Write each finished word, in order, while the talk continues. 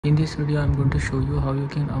In this video, I'm going to show you how you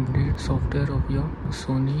can update software of your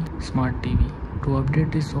Sony Smart TV. To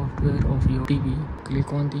update the software of your TV,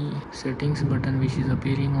 click on the settings button which is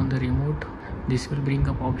appearing on the remote. This will bring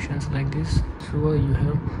up options like this. So you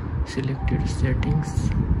have selected settings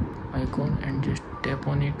icon and just tap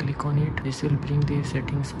on it, click on it. This will bring the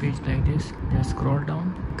settings page like this. Just scroll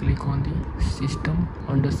down, click on the system.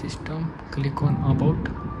 Under system, click on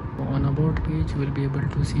about. On about page, you will be able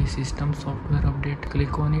to see system software update.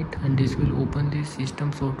 Click on it and this will open the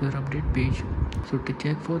system software update page. So to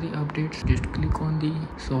check for the updates, just click on the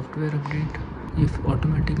software update. If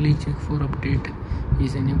automatically check for update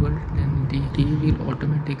is enabled, then the TV will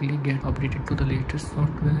automatically get updated to the latest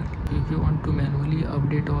software. If you want to manually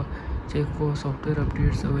update or check for software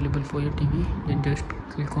updates available for your TV, then just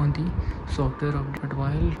click on the software update. But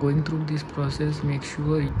while going through this process, make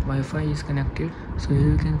sure Wi-Fi is connected. So here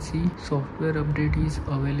you can see software update is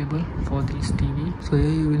available for this TV. So here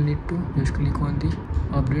you will need to just click on the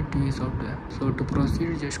update TV software. So to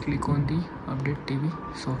proceed, just click on the update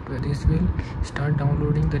TV software. This will start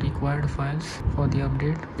downloading the required files for the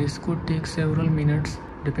update. This could take several minutes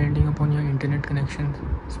depending upon your internet connection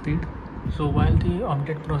speed. So while the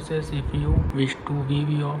update process, if you wish to view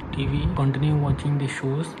your TV, continue watching the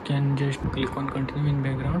shows, you can just click on continue in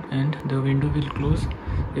background and the window will close.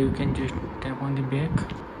 You can just tap on the back,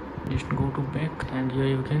 just go to back, and here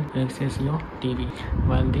you can access your TV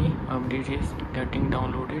while the update is getting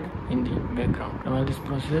downloaded in the background. While this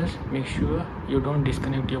process, make sure you don't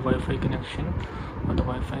disconnect your Wi-Fi connection or the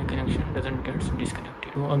Wi-Fi connection doesn't get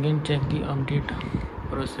disconnected. So again, check the update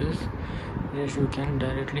process. Yes, you can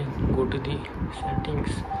directly go to the settings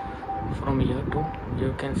from here to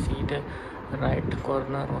you can see the right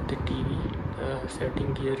corner of the TV. The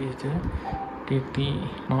setting here is there. Take the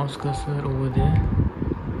mouse cursor over there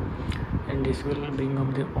and this will bring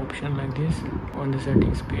up the option like this. On the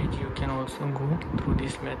settings page, you can also go through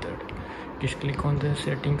this method. Just click on the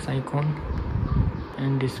settings icon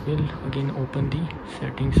and this will again open the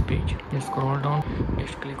settings page. Just scroll down,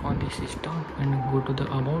 just click on the system and go to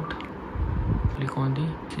the about. Click on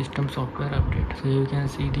the system software update. So you can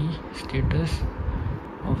see the status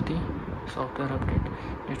of the software update.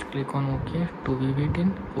 Just click on OK to view it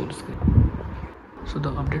in full screen. So the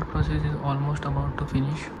update process is almost about to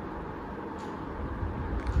finish.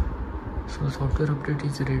 So software update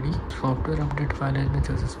is ready. Software update file has been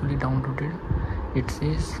successfully downloaded. It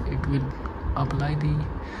says it will apply the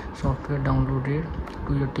software downloaded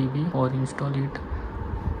to your TV or install it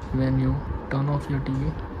when you turn off your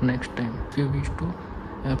TV next time. If you wish to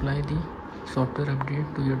apply the software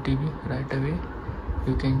update to your TV right away,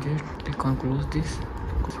 you can just click on close this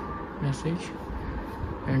message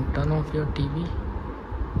and turn off your TV.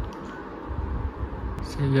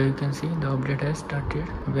 So here you can see the update has started.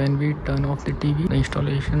 When we turn off the TV, the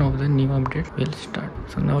installation of the new update will start.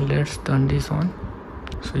 So now let's turn this on.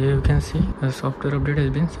 So here you can see the software update has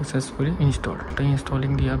been successfully installed. After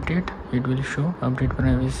installing the update, it will show update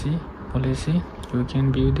privacy policy. You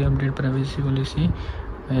can view the update privacy policy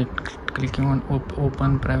by clicking on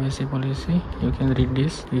open privacy policy. You can read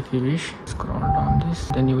this if you wish. Scroll down this,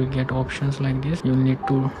 then you will get options like this. You will need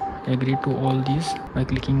to agree to all these by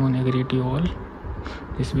clicking on agree to all.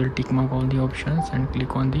 This will tick mark all the options and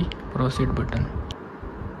click on the proceed button.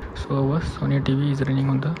 So our Sony TV is running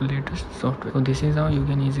on the latest software. So this is how you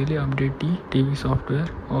can easily update the TV software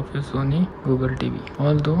of your Sony Google TV.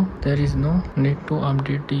 Although there is no need to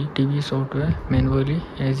update the TV software manually,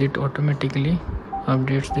 as it automatically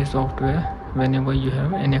updates the software whenever you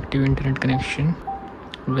have an active internet connection.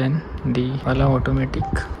 When the allow automatic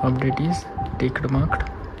update is ticked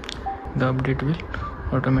marked, the update will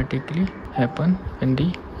automatically happen when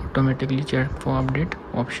the automatically check for update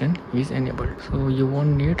option is enabled. So you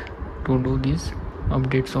won't need to do this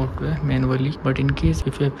update software manually, but in case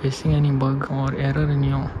if you are facing any bug or error in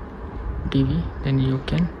your TV, then you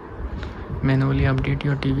can manually update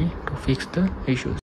your TV to fix the issues.